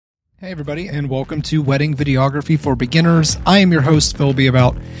Hey everybody, and welcome to Wedding Videography for Beginners. I am your host, Phil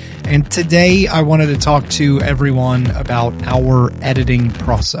Beabout, and today I wanted to talk to everyone about our editing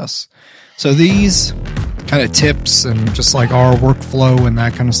process. So these kind of tips and just like our workflow and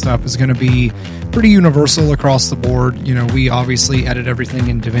that kind of stuff is going to be pretty universal across the board. You know, we obviously edit everything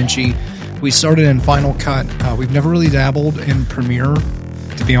in DaVinci. We started in Final Cut. We've never really dabbled in Premiere.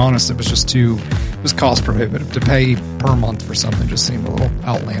 To be honest, it was cost prohibitive. To pay per month for something just seemed a little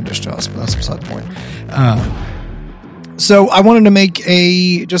outlandish to us, but that's beside the point. So I wanted to make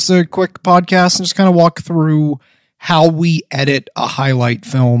just a quick podcast and just kind of walk through how we edit a highlight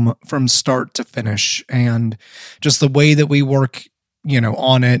film from start to finish and just the way that we work,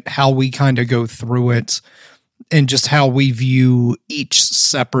 on it, how we kind of go through it, and just how we view each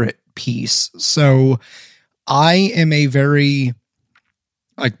separate piece. So I am a very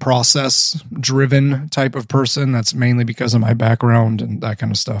process driven type of person. That's mainly because of my background and that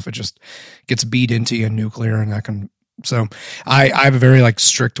kind of stuff. It just gets beat into you in nuclear and that can. So I have a very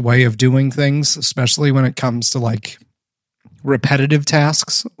strict way of doing things, especially when it comes to repetitive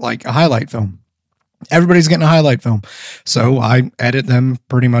tasks, like a highlight film. Everybody's getting a highlight film. So I edit them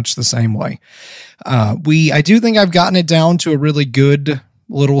pretty much the same way. I do think I've gotten it down to a really good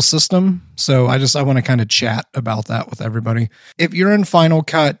little system. So I want to kind of chat about that with everybody. If you're in Final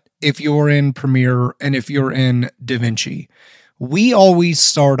Cut, if you're in Premiere, and if you're in DaVinci, we always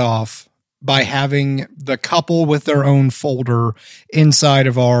start off by having the couple with their own folder inside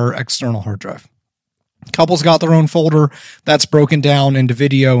of our external hard drive. Couples got their own folder that's broken down into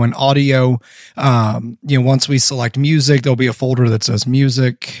video and audio. Once we select music, there'll be a folder that says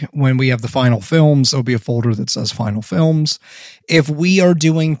music. When we have the final films, there'll be a folder that says final films. If we are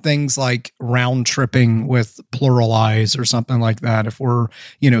doing things like round tripping with Pluralize or something like that, if we're,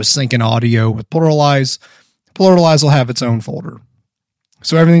 syncing audio with Pluralize will have its own folder.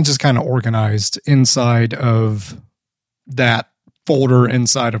 So everything's just kind of organized inside of that folder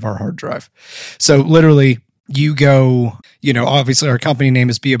inside of our hard drive. So literally you go, obviously our company name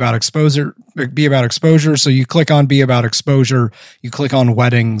is Be About Exposure. So you click on Be About Exposure, you click on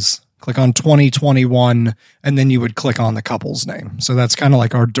weddings, click on 2021, and then you would click on the couple's name. So that's kind of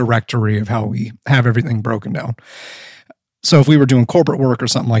like our directory of how we have everything broken down. So if we were doing corporate work or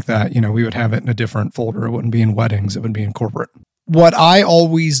something like that, we would have it in a different folder. It wouldn't be in weddings. It would be in corporate. What I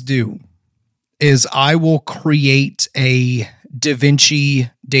always do is I will create a DaVinci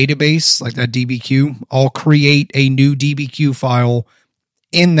database, like that DBQ. I'll create a new DBQ file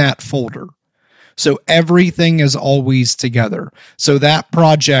in that folder. So everything is always together. So that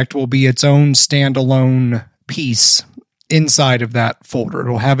project will be its own standalone piece inside of that folder.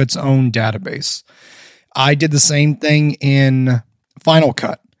 It'll have its own database. I did the same thing in Final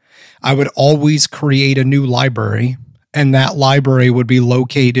Cut. I would always create a new library, and that library would be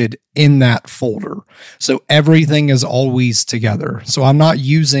located in that folder. So everything is always together. So I'm not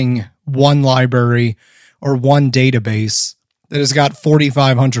using one library or one database that has got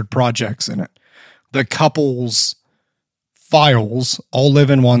 4,500 projects in it. The couple's files all live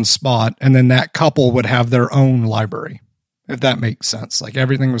in one spot, and then that couple would have their own library, if that makes sense.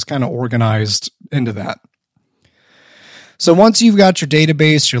 Everything was kind of organized into that. So once you've got your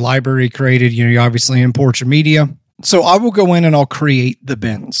database, your library created, you obviously import your media. So I will go in and I'll create the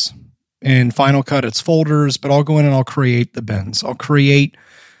bins. In Final Cut, it's folders, but I'll go in and I'll create the bins. I'll create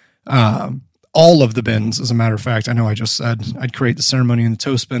all of the bins, as a matter of fact. I know I just said I'd create the ceremony and the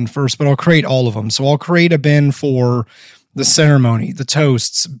toast bin first, but I'll create all of them. So I'll create a bin for the ceremony, the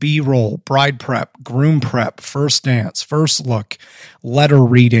toasts, B-roll, bride prep, groom prep, first dance, first look, letter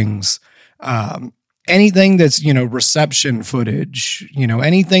readings, anything that's, reception footage,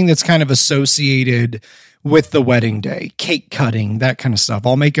 anything that's kind of associated with the wedding day, cake cutting, that kind of stuff.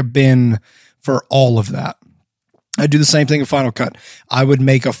 I'll make a bin for all of that. I do the same thing in Final Cut. I would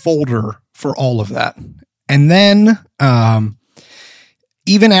make a folder for all of that. And then,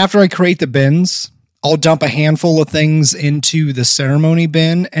 even after I create the bins, I'll dump a handful of things into the ceremony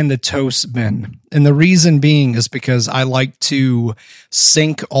bin and the toast bin. And the reason being is because I like to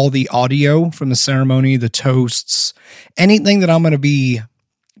sync all the audio from the ceremony, the toasts, anything that I'm going to be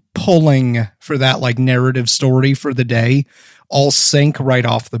pulling for that narrative story for the day, I'll sync right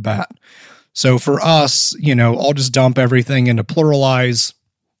off the bat. So for us, I'll just dump everything into Pluralize,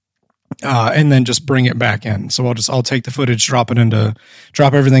 and then just bring it back in. So I'll take the footage, drop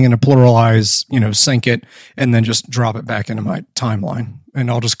everything into Pluralize, sync it, and then just drop it back into my timeline.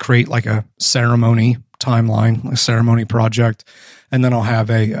 And I'll just create a ceremony timeline, a ceremony project. And then I'll have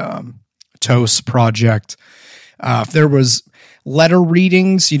a toast project. If there was letter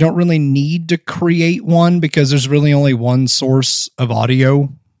readings, you don't really need to create one because there's really only one source of audio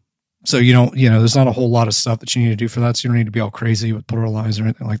So you don't, there's not a whole lot of stuff that you need to do for that. So you don't need to be all crazy with Pluralize or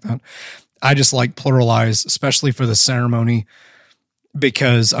anything like that. I just like Pluralize, especially for the ceremony,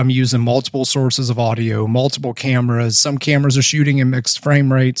 because I'm using multiple sources of audio, multiple cameras. Some cameras are shooting in mixed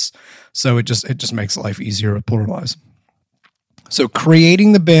frame rates. So it just makes life easier with Pluralize. So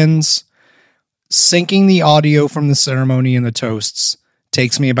creating the bins, syncing the audio from the ceremony and the toasts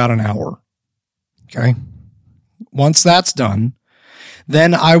takes me about an hour. Okay. Once that's done,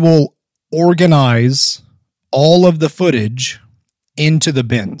 then I will organize all of the footage into the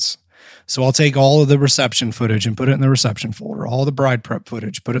bins. So I'll take all of the reception footage and put it in the reception folder, all the bride prep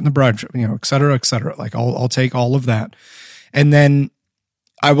footage, put it in the bride, et cetera, et cetera. Like I'll take all of that. And then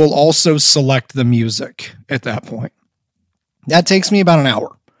I will also select the music at that point. That takes me about an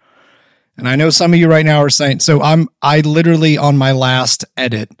hour. And I know some of you right now are saying, so I literally on my last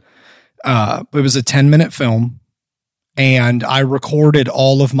edit, it was a 10-minute film and I recorded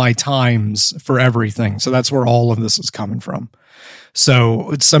all of my times for everything. So that's where all of this is coming from.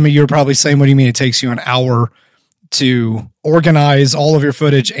 So some of you are probably saying, what do you mean it takes you an hour to organize all of your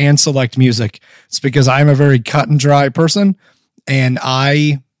footage and select music? It's because I'm a very cut and dry person and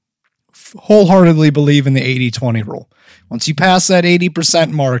I wholeheartedly believe in the 80-20 rule. Once you pass that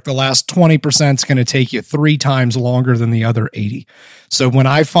 80% mark, the last 20% is going to take you 3 times longer than the other 80. So when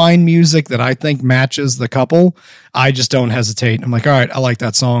I find music that I think matches the couple, I just don't hesitate. I'm like, all right, I like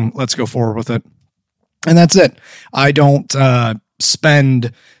that song. Let's go forward with it. And that's it. I don't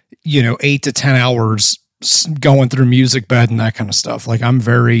spend, 8 to 10 hours going through music bed and that kind of stuff. Like I'm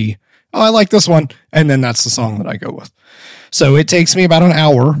very, I like this one. And then that's the song that I go with. So it takes me about an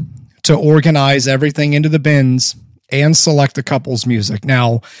hour to organize everything into the bins and select the couple's music.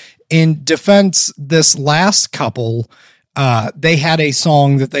 Now, in defense, this last couple, they had a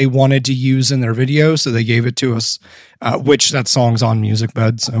song that they wanted to use in their video, so they gave it to us, which that song's on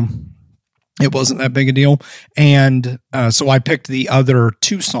MusicBed, so it wasn't that big a deal. And so I picked the other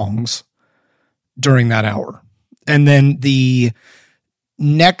 2 songs during that hour. And then the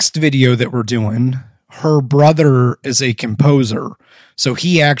next video that we're doing, her brother is a composer, so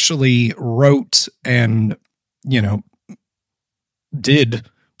he actually wrote and did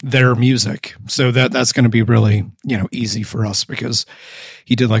their music. So that's going to be really, easy for us because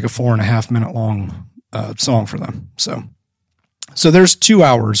he did like a 4.5 minute long song for them. So there's 2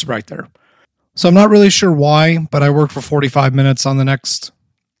 hours right there. So I'm not really sure why, but I worked for 45 minutes on the next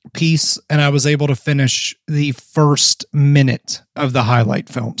piece and I was able to finish the first minute of the highlight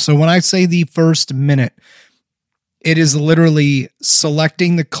film. So when I say the first minute, it is literally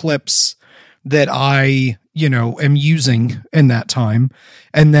selecting the clips that I am using in that time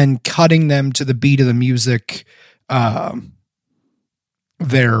and then cutting them to the beat of the music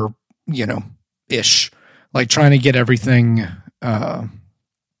there, ish, like trying to get everything kind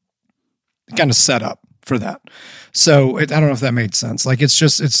of set up for that. So I don't know if that made sense. Like it's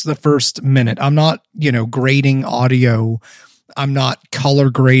the first minute. I'm not, grading audio. I'm not color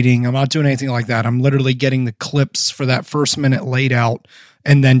grading. I'm not doing anything like that. I'm literally getting the clips for that first minute laid out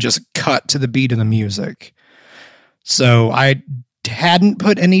and then just cut to the beat of the music. So I hadn't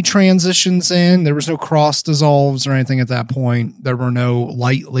put any transitions in. There was no cross dissolves or anything at that point. There were no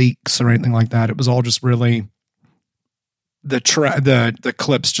light leaks or anything like that. It was all just really the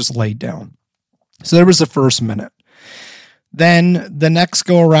clips just laid down. So there was the first minute. Then the next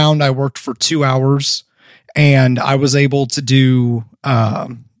go around, I worked for 2 hours and I was able to do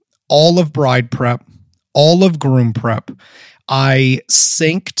all of bride prep, all of groom prep. I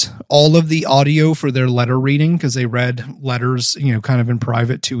synced all of the audio for their letter reading because they read letters, kind of in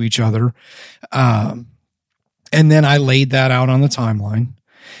private to each other. And then I laid that out on the timeline.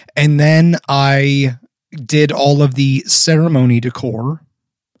 And then I did all of the ceremony decor.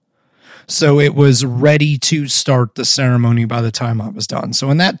 So it was ready to start the ceremony by the time I was done. So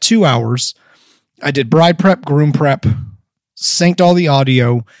in that 2 hours, I did bride prep, groom prep, synced all the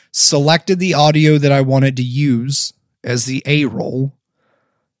audio, selected the audio that I wanted to use as the A roll,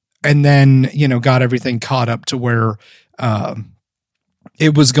 and then, got everything caught up to where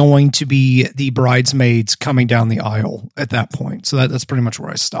it was going to be the bridesmaids coming down the aisle at that point. So that's pretty much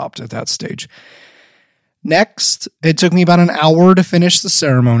where I stopped at that stage. Next, it took me about an hour to finish the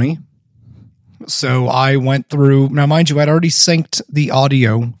ceremony. So I went through, now mind you, I'd already synced the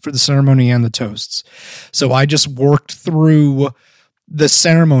audio for the ceremony and the toasts. So I just worked through the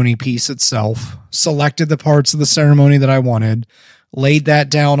ceremony piece itself, selected the parts of the ceremony that I wanted, laid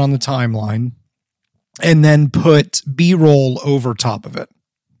that down on the timeline, and then put B-roll over top of it.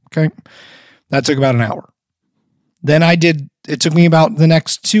 Okay. That took about an hour. Then it took me about the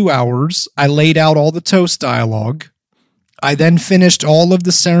next 2 hours. I laid out all the toast dialogue. I then finished all of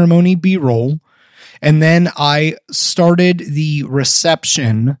the ceremony B-roll, and then I started the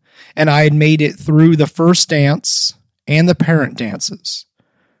reception, and I had made it through the first dance and the parent dances.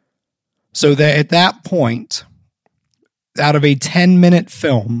 So that at that point, out of a 10-minute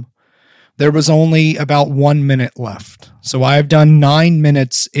film, there was only about 1 minute left. So I've done 9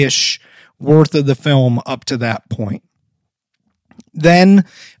 minutes-ish worth of the film up to that point. Then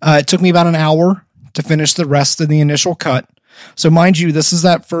it took me about an hour to finish the rest of the initial cut. So mind you, this is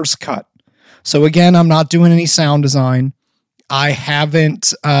that first cut. So again, I'm not doing any sound design. I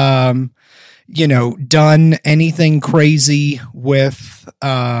haven't, done anything crazy with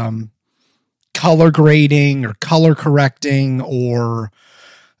color grading or color correcting or,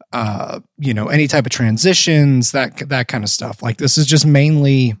 any type of transitions, that kind of stuff. Like, this is just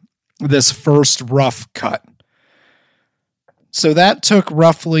mainly this first rough cut. So that took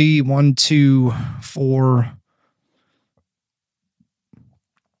roughly 1, 2, 4.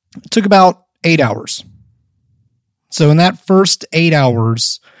 It took about 8 hours. So in that first 8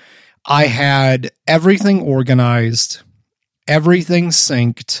 hours, I had everything organized, everything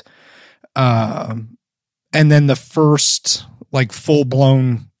synced, and then the first full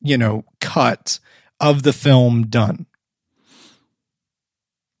blown, cut of the film done.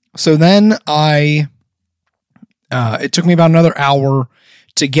 So then it took me about another hour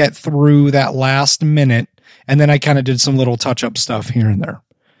to get through that last minute. And then I kind of did some little touch-up stuff here and there.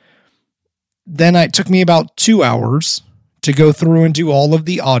 Then it took me about 2 hours to go through and do all of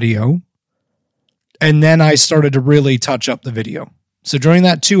the audio. And then I started to really touch up the video. So during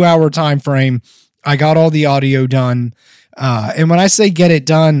that 2 hour time frame, I got all the audio done. And when I say get it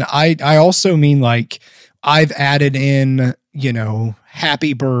done, I also mean I've added in,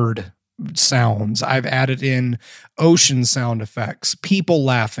 happy bird sounds. I've added in ocean sound effects, people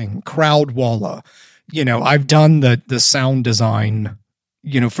laughing, crowd walla. I've done the sound design,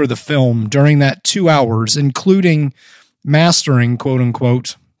 for the film during that 2 hours, including mastering, quote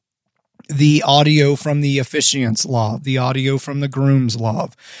unquote, the audio from the officiant's love, the audio from the groom's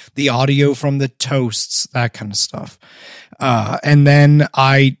love, the audio from the toasts, that kind of stuff. And then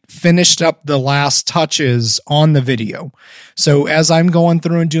I finished up the last touches on the video. So as I'm going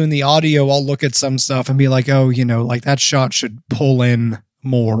through and doing the audio, I'll look at some stuff and be like, oh, that shot should pull in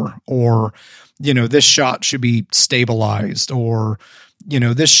more, or, this shot should be stabilized, or,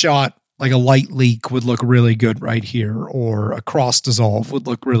 this shot, like a light leak would look really good right here, or a cross dissolve would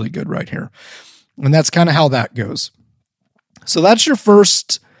look really good right here. And that's kind of how that goes. So that's your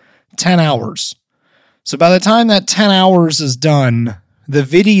first 10 hours. So by the time that 10 hours is done, the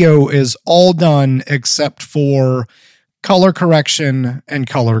video is all done except for color correction and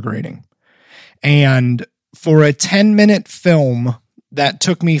color grading. And for a 10-minute film, that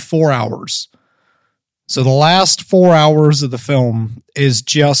took me 4 hours. So the last 4 hours of the film is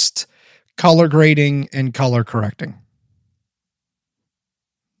just color grading and color correcting.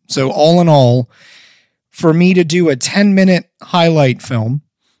 So all in all, for me to do a 10-minute highlight film,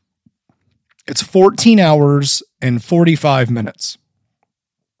 it's 14 hours and 45 minutes.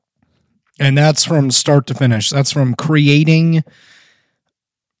 And that's from start to finish. That's from creating,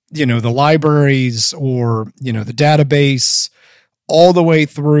 the libraries or, the database, all the way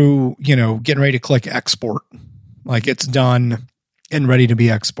through, getting ready to click export. Like, it's done and ready to be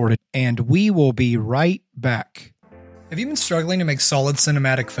exported. And we will be right back. Have you been struggling to make solid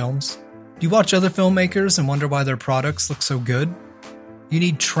cinematic films? Do you watch other filmmakers and wonder why their products look so good? You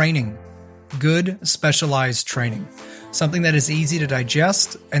need training. Good, specialized training. Something that is easy to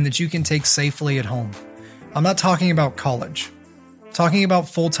digest and that you can take safely at home. I'm not talking about college. I'm talking about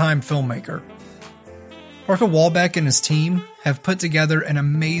full-time filmmaker. Orca Walbeck and his team have put together an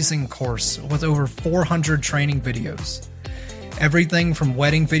amazing course with over 400 training videos. Everything from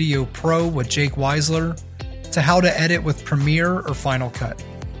Wedding Video Pro with Jake Weisler to how to edit with Premiere or Final Cut.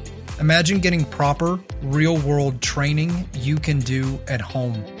 Imagine getting proper, real-world training you can do at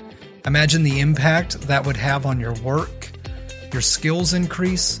home. Imagine the impact that would have on your work. Your skills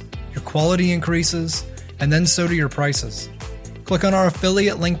increase, your quality increases, and then so do your prices. Click on our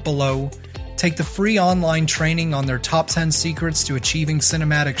affiliate link below, take the free online training on their top 10 secrets to achieving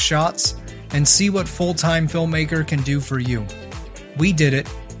cinematic shots, and see what full-time filmmaker can do for you. We did it,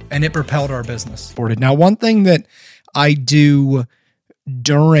 and it propelled our business. Now, one thing that I do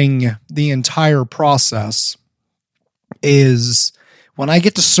during the entire process is when I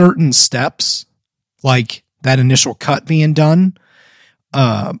get to certain steps, like that initial cut being done,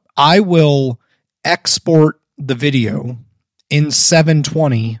 I will export the video in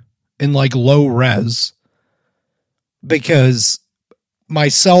 720 in low res, because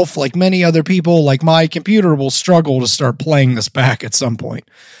myself, like many other people, like my computer will struggle to start playing this back at some point.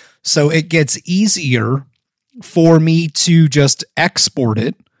 So it gets easier for me to just export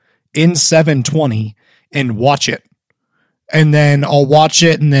it in 720 and watch it. And then I'll watch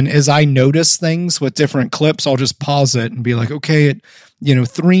it. And then as I notice things with different clips, I'll just pause it and be like, okay, at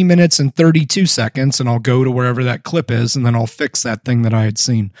 3 minutes and 32 seconds, and I'll go to wherever that clip is. And then I'll fix that thing that I had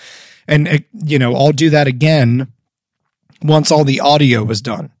seen. And, I'll do that again once all the audio is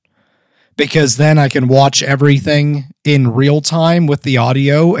done, because then I can watch everything in real time with the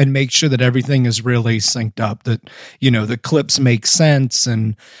audio and make sure that everything is really synced up, that, the clips make sense.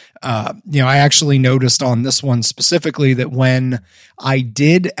 And, I actually noticed on this one specifically that when I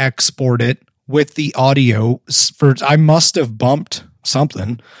did export it with the audio, I must have bumped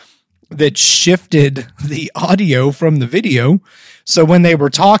something that shifted the audio from the video. So when they were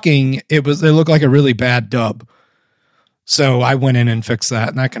talking, they looked like a really bad dub. So I went in and fixed that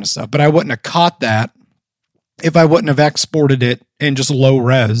and that kind of stuff. But I wouldn't have caught that if I wouldn't have exported it in just low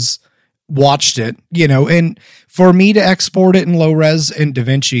res, watched it, and for me to export it in low res in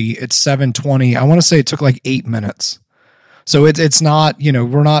DaVinci, it's 720. I want to say it took like 8 minutes. So it's not,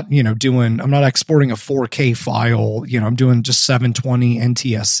 we're not, I'm not exporting a 4K file, I'm doing just 720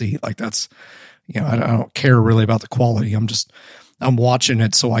 NTSC. Like that's, I don't care really about the quality. I'm watching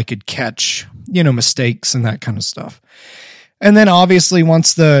it so I could catch, mistakes and that kind of stuff. And then obviously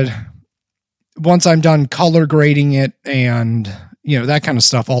once I'm done color grading it and, that kind of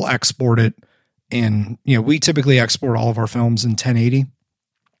stuff, I'll export it in, we typically export all of our films in 1080.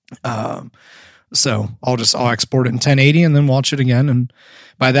 So I'll export it in 1080 and then watch it again. And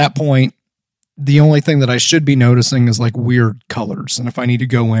by that point, the only thing that I should be noticing is like weird colors. And if I need to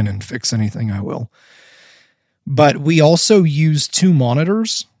go in and fix anything, I will. But we also use 2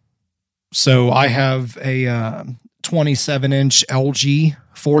 monitors. So I have a 27-inch LG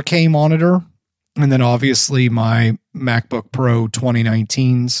 4K monitor, and then obviously my MacBook Pro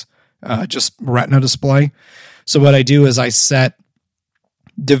 2019's just Retina display. So what I do is I set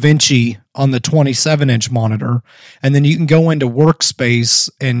DaVinci on the 27-inch monitor, and then you can go into Workspace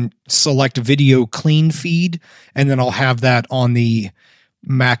and select Video Clean Feed, and then I'll have that on the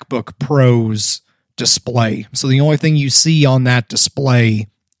MacBook Pro's display. So the only thing you see on that display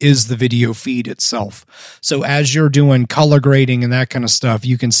is the video feed itself. So as you're doing color grading and that kind of stuff,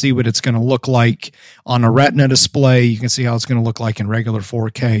 you can see what it's going to look like on a Retina display. You can see how it's going to look like in regular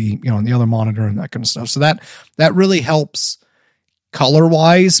 4K, on the other monitor and that kind of stuff. So that really helps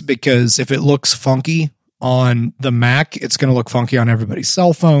color-wise, because if it looks funky on the Mac, it's going to look funky on everybody's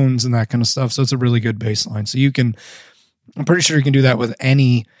cell phones and that kind of stuff. So it's a really good baseline. So I'm pretty sure you can do that with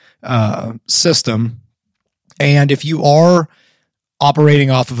any system. And if you are operating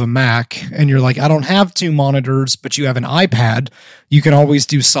off of a Mac and you're like, I don't have 2 monitors, but you have an iPad, you can always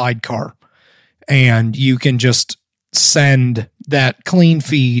do Sidecar, and you can just send that clean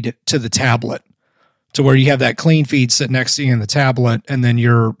feed to the tablet, to where you have that clean feed sit next to you in the tablet, and then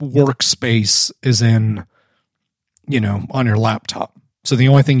your workspace is in, on your laptop. So the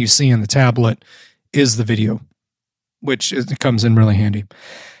only thing you see in the tablet is the video, which comes in really handy.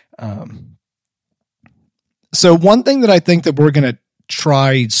 So one thing that I think that we're going to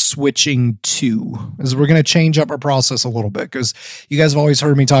try switching to is we're going to change up our process a little bit, because you guys have always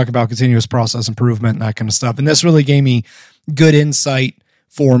heard me talk about continuous process improvement and that kind of stuff. And this really gave me good insight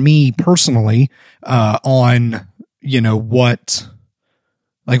for me personally on, where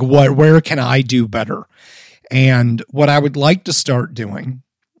can I do better? And what I would like to start doing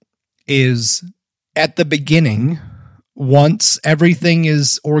is at the beginning, once everything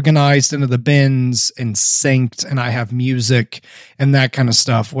is organized into the bins and synced and I have music and that kind of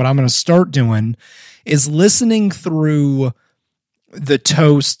stuff, what I'm going to start doing is listening through the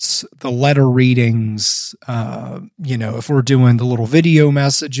toasts, the letter readings, if we're doing the little video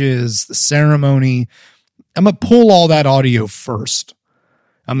messages, the ceremony, I'm going to pull all that audio first.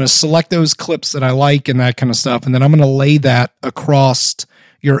 I'm going to select those clips that I like and that kind of stuff, and then I'm going to lay that across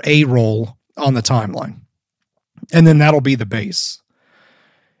your A-roll on the timeline. And then that'll be the base.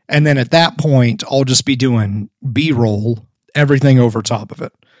 And then at that point, I'll just be doing B-roll, everything over top of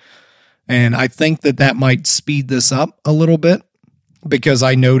it. And I think that might speed this up a little bit, because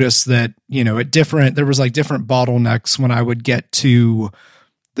I noticed that, there was like different bottlenecks when I would get to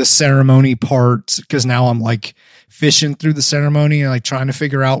the ceremony part, because now I'm like fishing through the ceremony and like trying to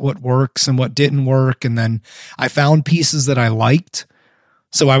figure out what works and what didn't work. And then I found pieces that I liked,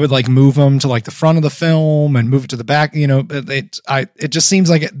 so I would like move them to like the front of the film and move it to the back. It just seems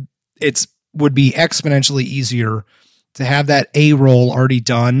like it would be exponentially easier to have that A-roll already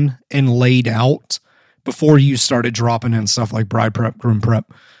done and laid out before you started dropping in stuff like bride prep, groom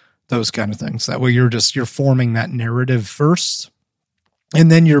prep, those kind of things. That way you're forming that narrative first,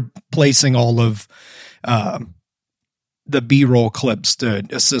 and then you're placing all of the B-roll clips to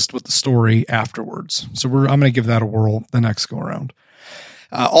assist with the story afterwards. So I'm going to give that a whirl the next go around.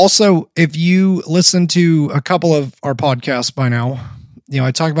 Also, if you listen to a couple of our podcasts by now,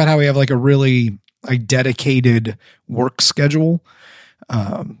 I talk about how we have like a really dedicated work schedule.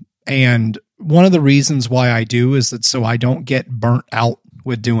 And one of the reasons why I do is that so I don't get burnt out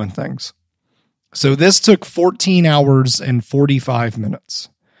with doing things. So this took 14 hours and 45 minutes.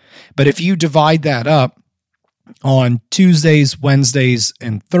 But if you divide that up, on Tuesdays, Wednesdays,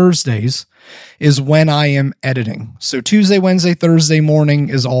 and Thursdays is when I am editing. So Tuesday, Wednesday, Thursday morning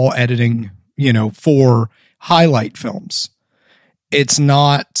is all editing, for highlight films. It's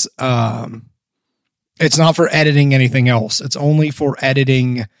not for editing anything else. It's only for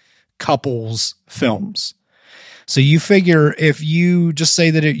editing couples films. So you figure if you just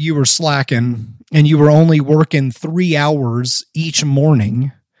say that you were slacking and you were only working 3 hours each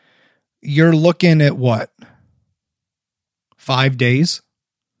morning, you're looking at what? 5 days.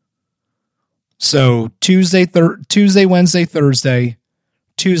 So Tuesday, Wednesday, Thursday,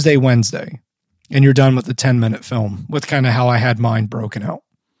 Tuesday, Wednesday, and you're done with the 10-minute film with kind of how I had mine broken out.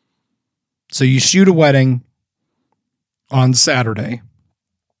 So you shoot a wedding on Saturday,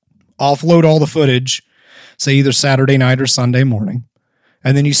 offload all the footage, say either Saturday night or Sunday morning,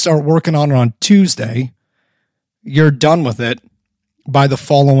 and then you start working on it on Tuesday. You're done with it by the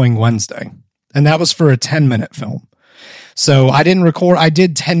following Wednesday. And that was for a 10-minute film. So I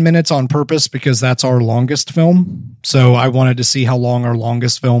did 10 minutes on purpose because that's our longest film. So I wanted to see how long our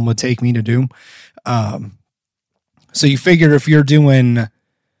longest film would take me to do. So you figure if you're doing a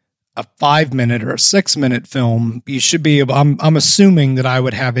 5-minute or a 6-minute film, you should be able, I'm assuming that I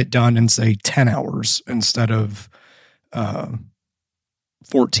would have it done in say 10 hours instead of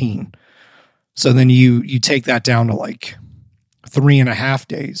 14. So then you take that down to like 3.5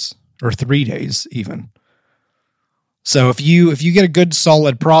 days or 3 days even. So if you get a good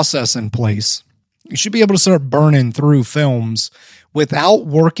solid process in place, you should be able to start burning through films without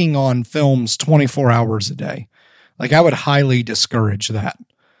working on films 24 hours a day. Like I would highly discourage that.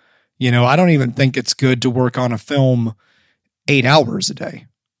 I don't even think it's good to work on a film 8 hours a day.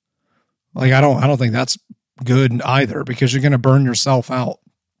 Like I don't think that's good either because you're going to burn yourself out.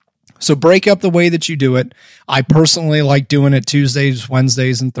 So break up the way that you do it. I personally like doing it Tuesdays,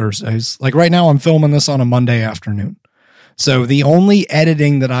 Wednesdays, and Thursdays. Like right now I'm filming this on a Monday afternoon. So the only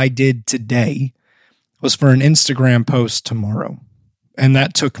editing that I did today was for an Instagram post tomorrow. And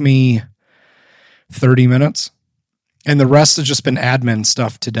that took me 30 minutes. And the rest has just been admin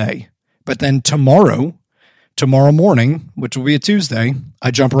stuff today. But then tomorrow morning, which will be a Tuesday,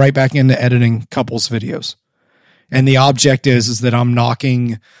 I jump right back into editing couples videos. And the object is that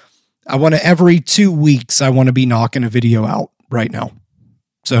every 2 weeks, I want to be knocking a video out right now.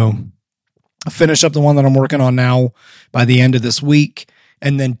 So I'll finish up the one that I'm working on now by the end of this week.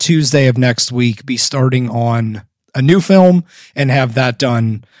 And then Tuesday of next week, be starting on a new film and have that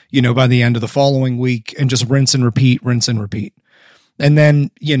done, by the end of the following week and just rinse and repeat. And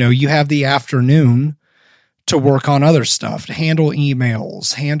then, you have the afternoon to work on other stuff, to handle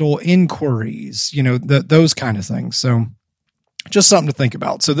emails, handle inquiries, those kind of things. So just something to think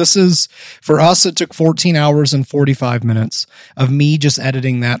about. So this is, for us, it took 14 hours and 45 minutes of me just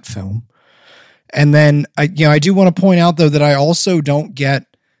editing that film. And then I do want to point out though that I also don't get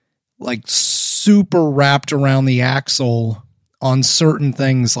like super wrapped around the axle on certain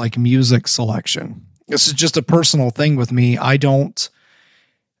things like music selection. This is just a personal thing with me. I'm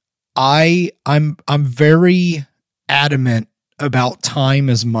very adamant about time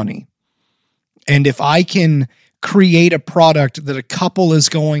as money. And if I can create a product that a couple is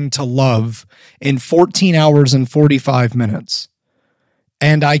going to love in 14 hours and 45 minutes,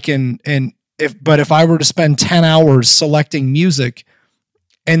 but if I were to spend 10 hours selecting music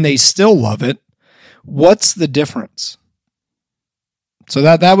and they still love it, what's the difference? So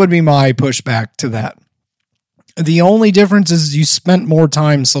that would be my pushback to that. The only difference is you spent more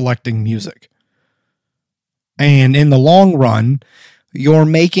time selecting music. And in the long run, you're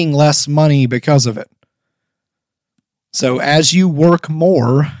making less money because of it. So as you work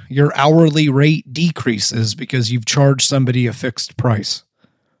more, your hourly rate decreases because you've charged somebody a fixed price.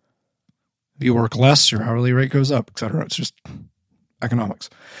 If you work less, your hourly rate goes up, etc. It's just economics.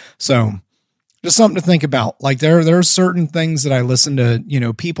 So just something to think about. Like there are certain things that I listen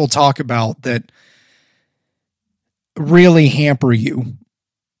to, people talk about that really hamper you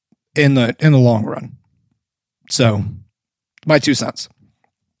in the long run. So my 2 cents.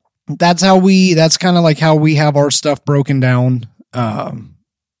 that's kind of like how we have our stuff broken down.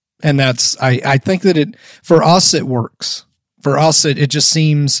 And that's, I think that for us, it works. For us, it just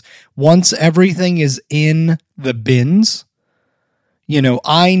seems once everything is in the bins,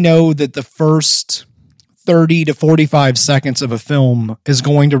 I know that the first 30 to 45 seconds of a film is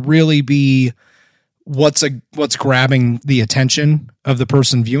going to really be what's grabbing the attention of the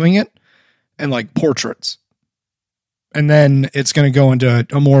person viewing it, and like portraits. And then it's going to go into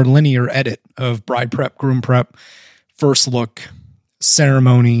a more linear edit of bride prep, groom prep, first look,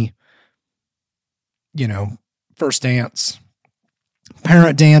 ceremony, first dance,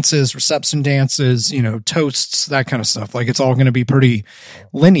 parent dances, reception dances, toasts, that kind of stuff. Like, it's all going to be pretty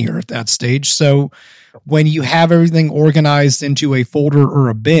linear at that stage. So when you have everything organized into a folder or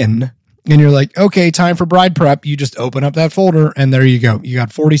a bin, and you're like, okay, time for bride prep, you just open up that folder and there you go. You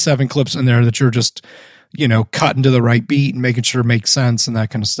got 47 clips in there that you're just, cutting to the right beat and making sure it makes sense and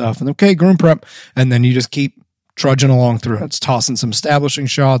that kind of stuff. And okay, groom prep. And then you just keep trudging along through it. It's tossing some establishing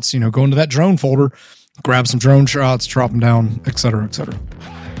shots, go into that drone folder, grab some drone shots, drop them down, et cetera, et cetera.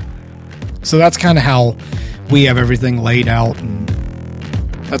 So that's kind of how we have everything laid out, and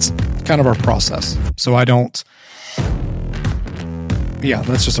that's kind of our process. So that's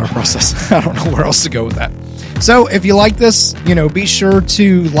just our process. I don't know where else to go with that. So if you like this, be sure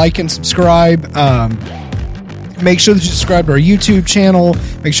to like and subscribe. Make sure that you subscribe to our YouTube channel.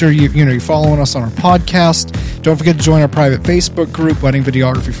 Make sure you're following us on our podcast. Don't forget to join our private Facebook group, Wedding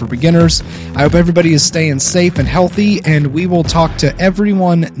Videography for Beginners. I hope everybody is staying safe and healthy, and we will talk to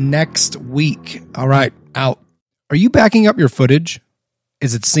everyone next week. All right, out. Are you backing up your footage?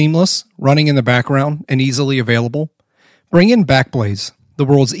 Is it seamless, running in the background, and easily available? Bring in Backblaze, the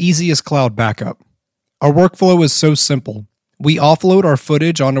world's easiest cloud backup. Our workflow is so simple. We offload our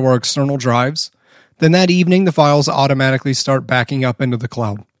footage onto our external drives. Then that evening, the files automatically start backing up into the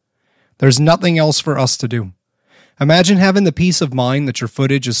cloud. There's nothing else for us to do. Imagine having the peace of mind that your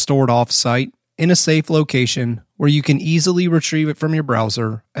footage is stored off-site in a safe location where you can easily retrieve it from your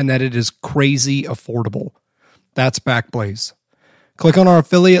browser, and that it is crazy affordable. That's Backblaze. Click on our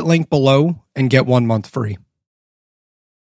affiliate link below and get 1 month free.